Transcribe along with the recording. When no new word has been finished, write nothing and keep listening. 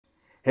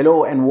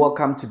Hello and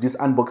welcome to this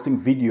unboxing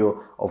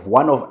video of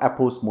one of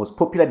Apple's most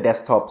popular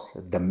desktops,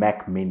 the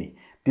Mac Mini.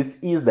 This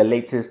is the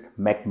latest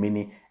Mac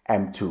Mini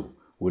M2.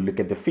 We'll look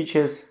at the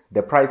features,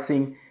 the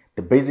pricing,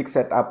 the basic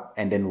setup,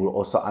 and then we'll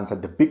also answer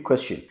the big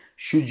question: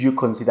 should you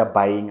consider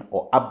buying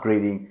or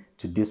upgrading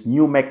to this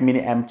new Mac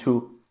Mini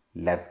M2?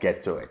 Let's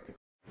get to it.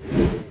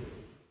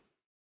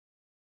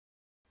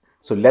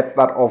 So let's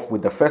start off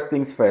with the first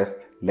things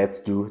first. Let's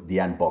do the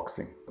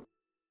unboxing.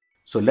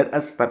 So let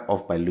us start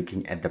off by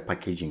looking at the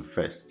packaging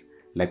first.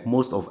 Like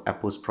most of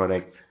Apple's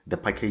products, the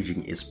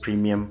packaging is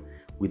premium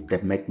with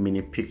the Mac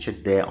Mini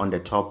pictured there on the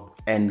top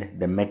and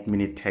the Mac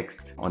Mini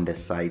text on the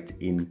side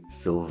in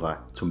silver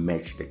to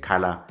match the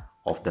color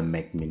of the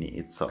Mac Mini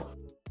itself.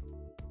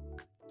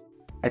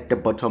 At the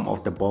bottom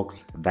of the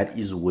box, that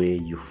is where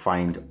you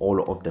find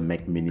all of the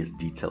Mac Mini's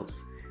details.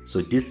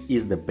 So this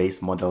is the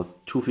base model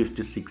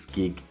 256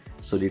 gig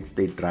solid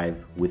state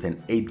drive with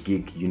an 8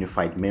 gig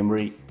unified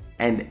memory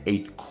and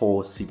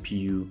 8-core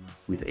CPU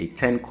with a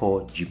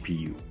 10-core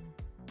GPU.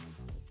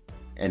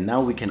 And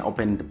now we can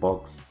open the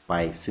box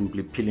by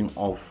simply peeling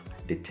off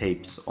the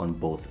tapes on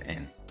both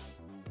ends.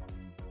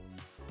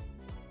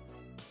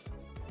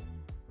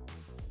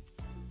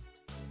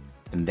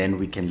 And then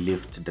we can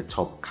lift the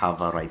top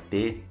cover right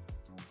there.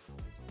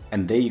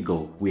 And there you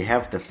go, we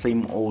have the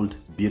same old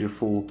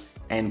beautiful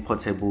and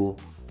portable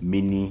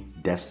mini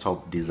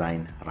desktop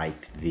design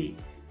right there.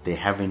 They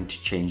haven't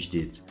changed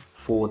it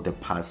for the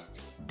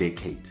past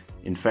decade.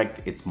 In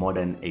fact, it's more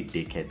than a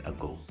decade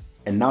ago.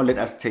 And now let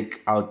us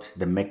take out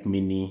the Mac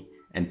Mini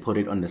and put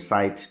it on the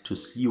side to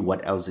see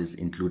what else is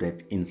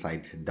included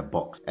inside the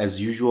box. As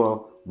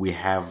usual, we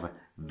have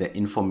the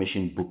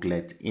information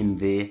booklet in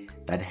there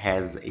that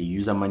has a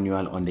user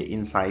manual on the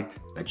inside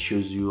that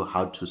shows you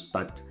how to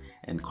start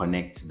and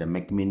connect the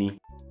Mac Mini.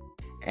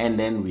 And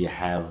then we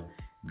have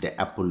the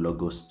Apple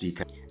logo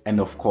sticker. And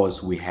of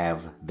course, we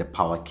have the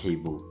power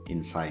cable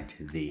inside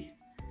there.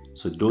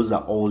 So those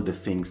are all the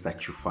things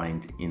that you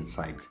find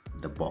inside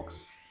the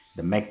box: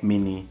 the Mac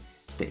Mini,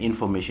 the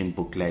information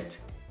booklet,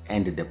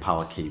 and the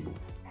power cable.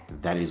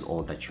 That is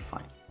all that you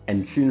find.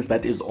 And since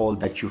that is all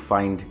that you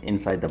find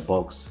inside the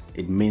box,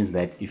 it means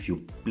that if you're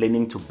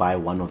planning to buy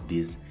one of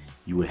these,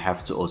 you will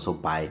have to also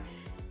buy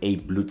a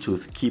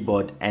Bluetooth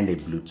keyboard and a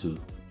Bluetooth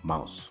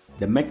mouse.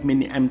 The Mac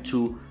Mini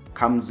M2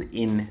 comes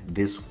in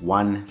this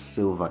one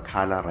silver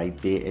color right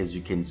there. As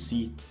you can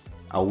see,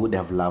 I would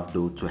have loved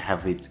though to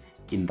have it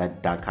in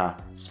that darker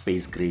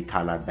space gray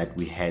color that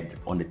we had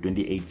on the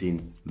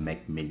 2018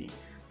 Mac Mini,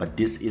 but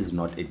this is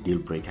not a deal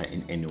breaker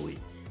in any way.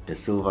 The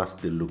silver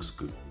still looks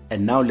good.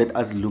 And now let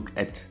us look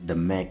at the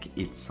Mac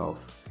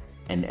itself.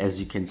 And as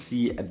you can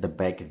see at the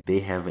back, they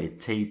have a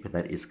tape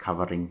that is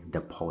covering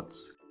the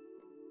ports.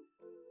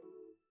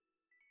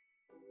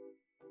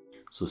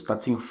 So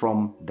starting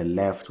from the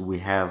left, we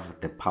have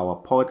the power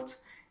port,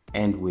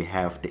 and we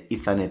have the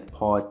Ethernet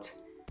port,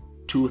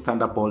 2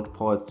 Thunderbolt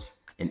ports,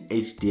 an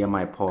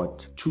HDMI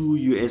port, 2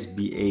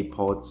 USB-A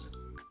ports,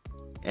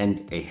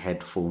 and a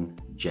headphone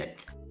jack.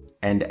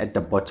 And at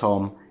the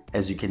bottom,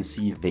 as you can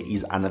see, there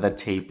is another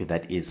tape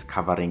that is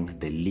covering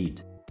the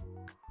lid.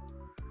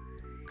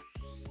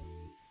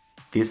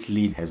 This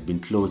lid has been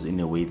closed in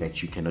a way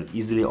that you cannot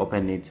easily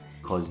open it,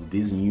 because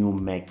these new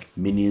Mac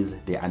Minis,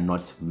 they are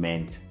not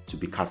meant to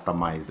be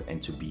customized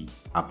and to be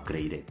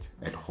upgraded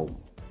at home,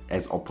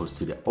 as opposed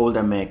to the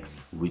older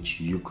Macs, which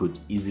you could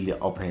easily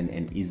open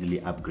and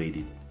easily upgrade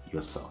it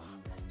yourself.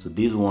 So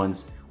these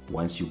ones,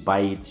 once you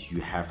buy it,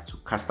 you have to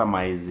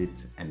customize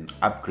it and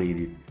upgrade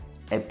it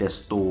at the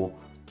store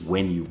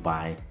when you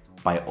buy,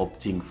 by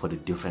opting for the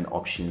different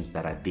options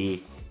that are there,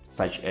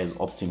 such as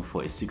opting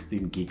for a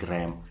 16 gig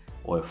RAM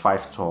or a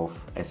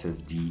 512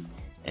 SSD,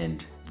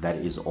 and that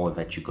is all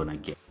that you're gonna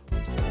get.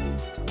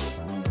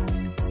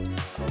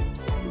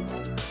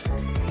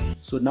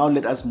 So now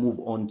let us move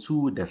on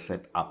to the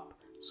setup.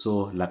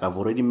 So like I've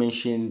already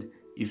mentioned,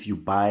 if you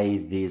buy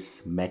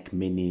this Mac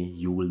Mini,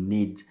 you will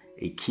need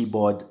a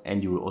keyboard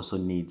and you will also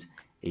need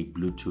a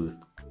Bluetooth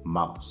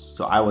mouse.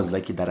 So I was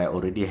lucky that I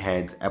already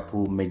had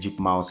Apple Magic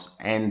Mouse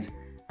and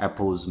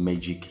Apple's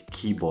Magic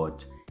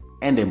Keyboard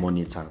and a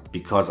monitor,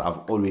 because I've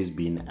always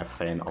been a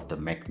fan of the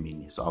Mac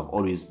Mini. So I've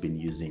always been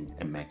using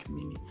a Mac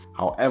Mini.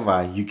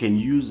 However, you can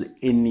use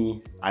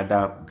any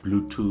other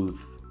Bluetooth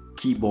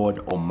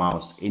keyboard or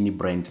mouse, any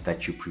brand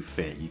that you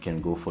prefer. You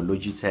can go for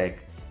Logitech,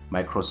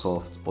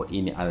 Microsoft, or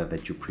any other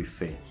that you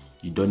prefer.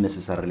 You don't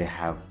necessarily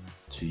have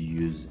to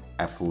use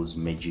Apple's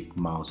Magic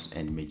Mouse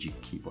and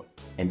Magic Keyboard.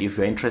 And if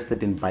you're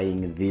interested in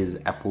buying these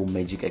Apple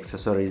Magic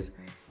accessories,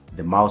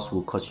 the mouse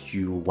will cost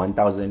you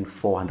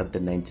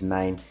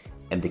 $1,499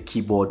 and the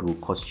keyboard will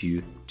cost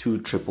you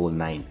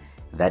 $2,999.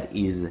 That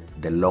is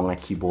the longer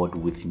keyboard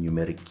with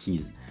numeric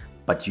keys.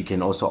 But you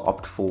can also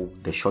opt for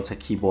the shorter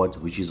keyboard,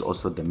 which is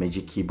also the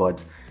Magic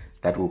Keyboard.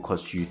 That will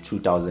cost you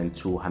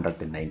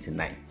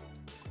 $2,299.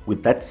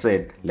 With that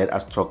said, let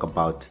us talk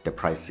about the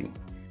pricing.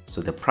 So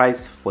the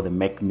price for the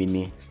Mac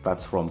Mini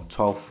starts from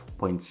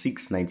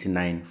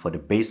 $12,699 for the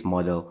base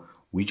model,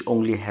 which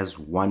only has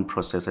one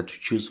processor to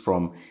choose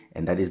from,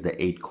 and that is the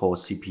 8-core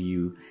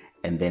CPU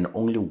and then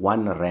only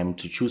one RAM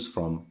to choose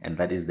from, and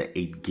that is the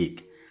 8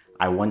 gig.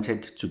 I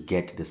wanted to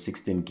get the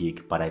 16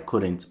 gig, but I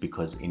couldn't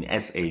because in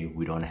SA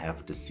we don't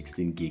have the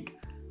 16 gig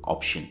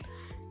option.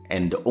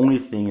 And the only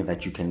thing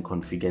that you can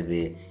configure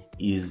there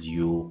is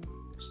your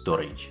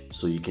storage.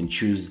 So you can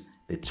choose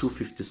the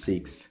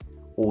 256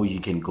 or you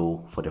can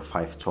go for the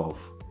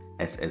 512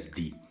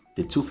 SSD.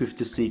 The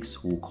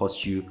 256 will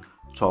cost you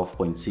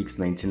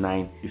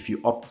 $12.699. If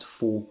you opt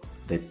for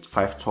the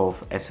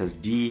 512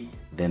 SSD,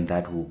 then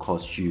that will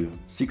cost you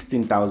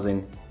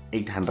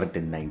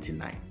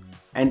 $16,899.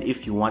 And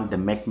if you want the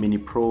Mac Mini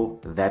Pro,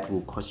 that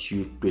will cost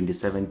you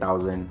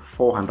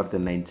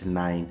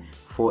 $27,499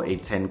 for a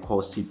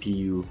 10-core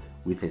CPU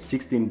with a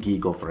 16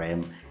 gig of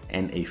RAM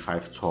and a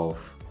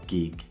 512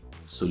 gig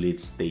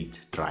solid state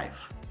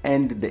drive.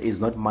 And there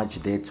is not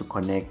much there to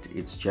connect.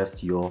 It's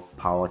just your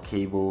power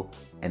cable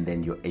and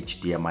then your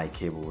HDMI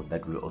cable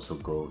that will also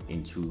go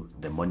into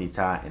the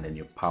monitor, and then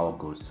your power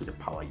goes to the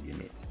power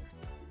unit.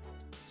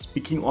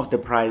 Speaking of the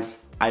price,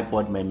 I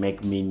bought my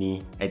Mac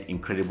Mini at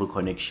Incredible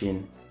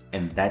Connection,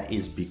 and that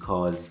is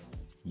because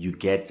you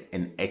get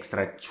an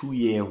extra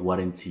 2-year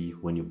warranty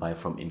when you buy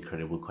from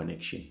Incredible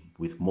Connection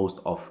with most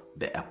of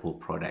the Apple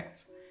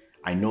products.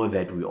 I know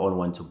that we all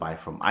want to buy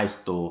from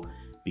iStore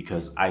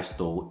because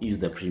iStore is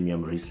the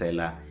premium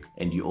reseller,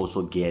 and you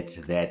also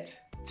get that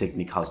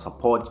technical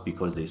support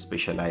because they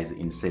specialize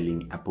in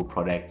selling Apple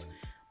products.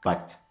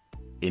 But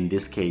in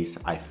this case,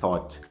 I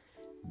thought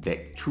the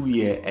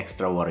 2-year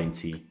extra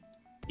warranty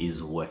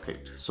is worth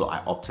it, so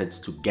I opted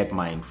to get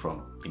mine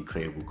from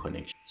Incredible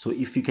Connection. So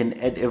if you can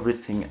add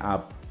everything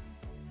up,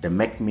 the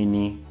Mac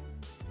Mini,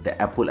 the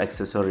Apple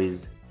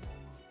accessories,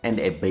 and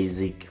a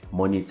basic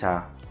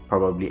monitor,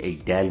 probably a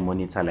Dell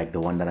monitor like the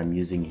one that I'm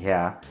using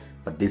here,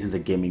 but this is a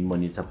gaming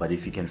monitor, but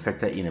if you can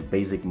factor in a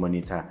basic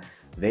monitor,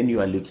 then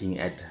you are looking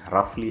at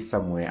roughly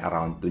somewhere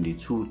around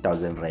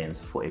 22,000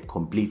 rands for a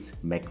complete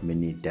Mac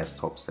Mini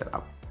desktop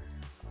setup.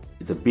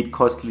 It's a bit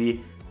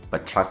costly,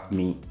 but trust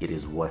me, it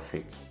is worth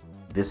it.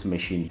 This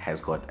machine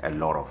has got a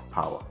lot of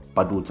power,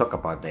 but we'll talk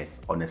about that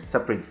on a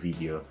separate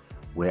video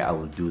where I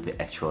will do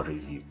the actual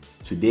review.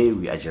 Today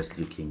we are just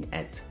looking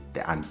at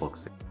the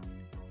unboxing.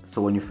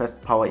 So when you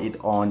first power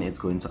it on, it's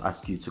going to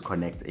ask you to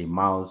connect a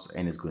mouse,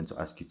 and it's going to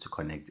ask you to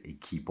connect a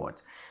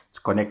keyboard.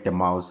 To connect the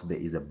mouse, there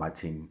is a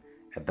button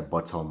at the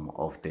bottom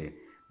of the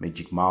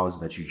Magic Mouse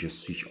that you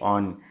just switch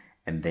on,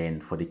 and then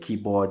for the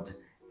keyboard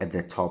at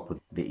the top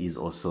there is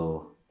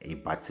also a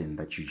button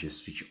that you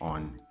just switch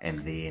on, and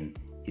then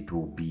it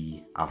will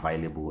be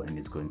available and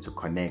it's going to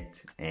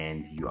connect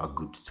and you are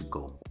good to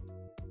go.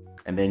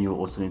 And then you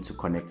also need to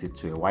connect it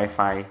to a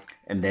Wi-Fi,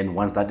 and then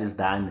once that is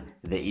done,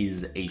 there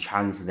is a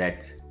chance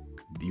that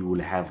you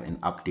will have an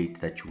update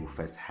that you will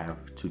first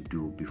have to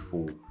do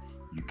before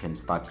you can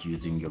start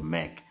using your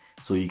Mac.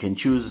 So you can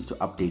choose to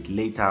update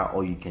later,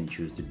 or you can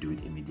choose to do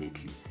it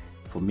immediately.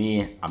 For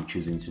me, I'm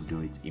choosing to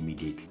do it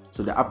immediately.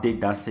 So the update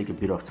does take a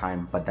bit of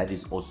time, but that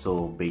is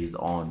also based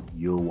on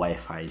your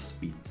Wi-Fi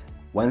speed.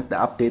 Once the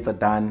updates are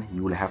done,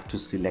 you will have to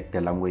select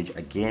the language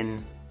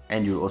again,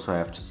 and you'll also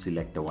have to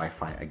select the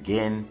Wi-Fi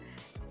again,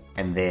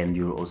 and then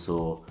you'll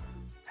also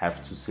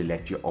have to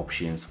select your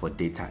options for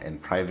data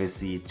and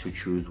privacy to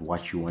choose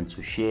what you want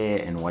to share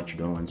and what you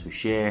don't want to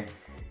share.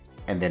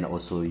 And then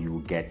also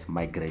you get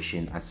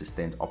migration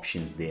assistant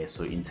options there.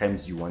 So in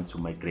terms you want to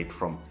migrate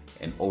from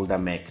an older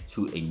Mac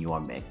to a newer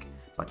Mac.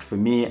 But for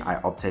me,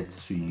 I opted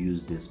to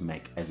use this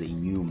Mac as a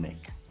new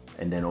Mac.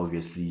 And then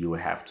obviously you will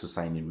have to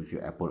sign in with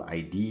your Apple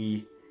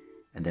ID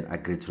and then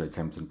agree to the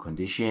terms and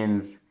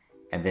conditions.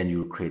 And then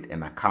you'll create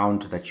an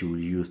account that you will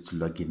use to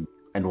log in.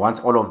 And once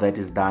all of that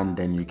is done,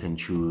 then you can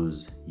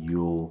choose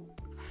your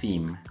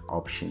theme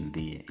option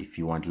there. If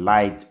you want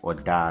light or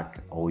dark,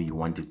 or you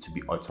want it to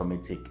be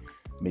automatic,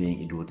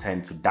 meaning it will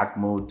turn to dark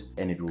mode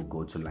and it will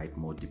go to light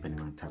mode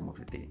depending on the time of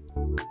the day.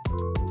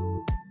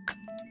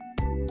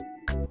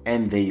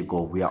 And there you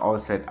go, we are all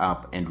set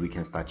up and we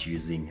can start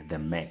using the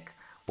Mac.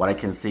 What I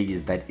can say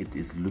is that it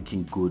is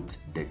looking good.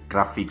 The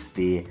graphics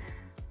there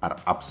are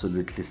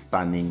absolutely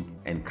stunning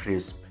and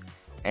crisp,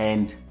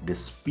 and the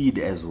speed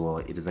as well,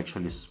 it is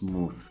actually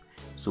smooth.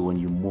 So when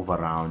you move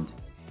around,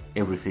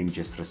 everything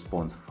just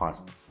responds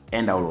fast.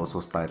 And I will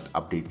also start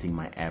updating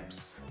my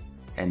apps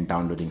and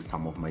downloading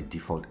some of my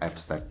default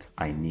apps that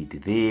I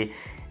need there.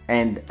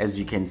 And as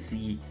you can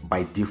see,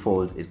 by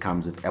default it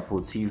comes with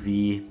Apple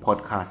TV,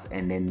 podcasts,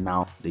 and then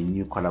now the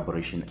new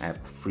collaboration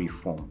app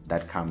Freeform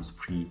that comes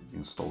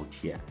pre-installed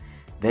here.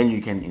 Then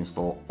you can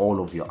install all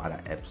of your other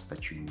apps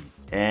that you need,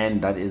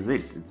 and that is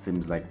it. It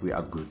seems like we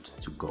are good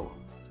to go.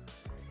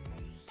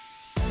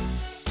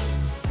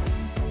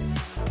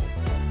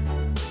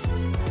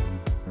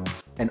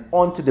 And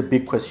on to the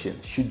big question,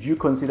 should you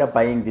consider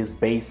buying this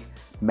base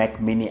Mac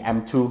Mini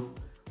M2?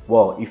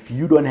 Well, if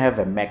you don't have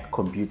a Mac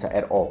computer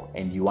at all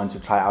and you want to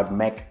try out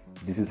Mac,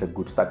 this is a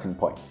good starting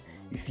point.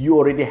 If you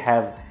already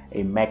have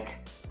a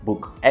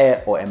MacBook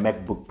Air or a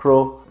MacBook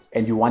Pro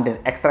and you want an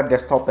extra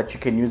desktop that you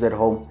can use at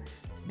home,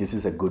 this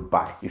is a good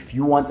buy. If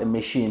you want a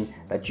machine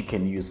that you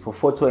can use for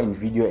photo and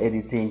video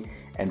editing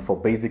and for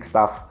basic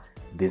stuff,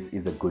 this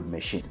is a good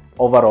machine.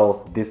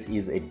 Overall, this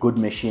is a good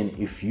machine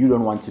if you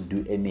don't want to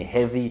do any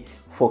heavy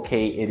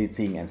 4K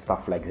editing and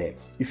stuff like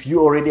that. If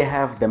you already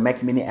have the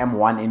Mac Mini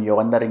M1 and you're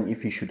wondering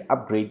if you should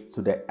upgrade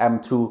to the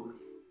M2,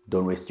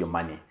 don't waste your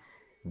money.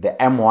 The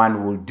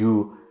M1 will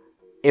do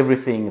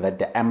everything that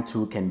the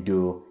M2 can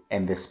do,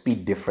 and the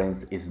speed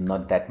difference is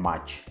not that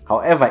much.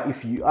 However,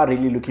 if you are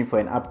really looking for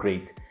an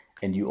upgrade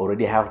and you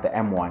already have the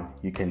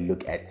M1, you can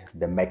look at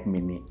the Mac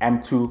Mini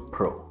M2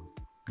 Pro.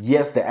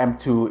 Yes, the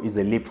M2 is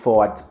a leap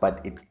forward,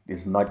 but it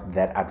is not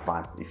that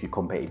advanced if you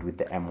compare it with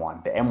the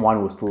M1. The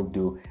M1 will still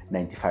do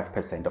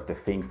 95% of the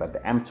things that the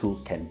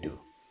M2 can do.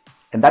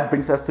 And that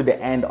brings us to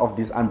the end of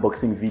this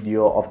unboxing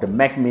video of the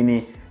Mac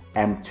Mini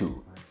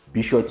M2.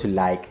 Be sure to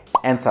like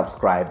and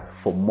subscribe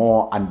for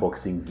more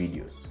unboxing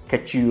videos.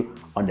 Catch you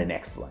on the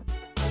next one.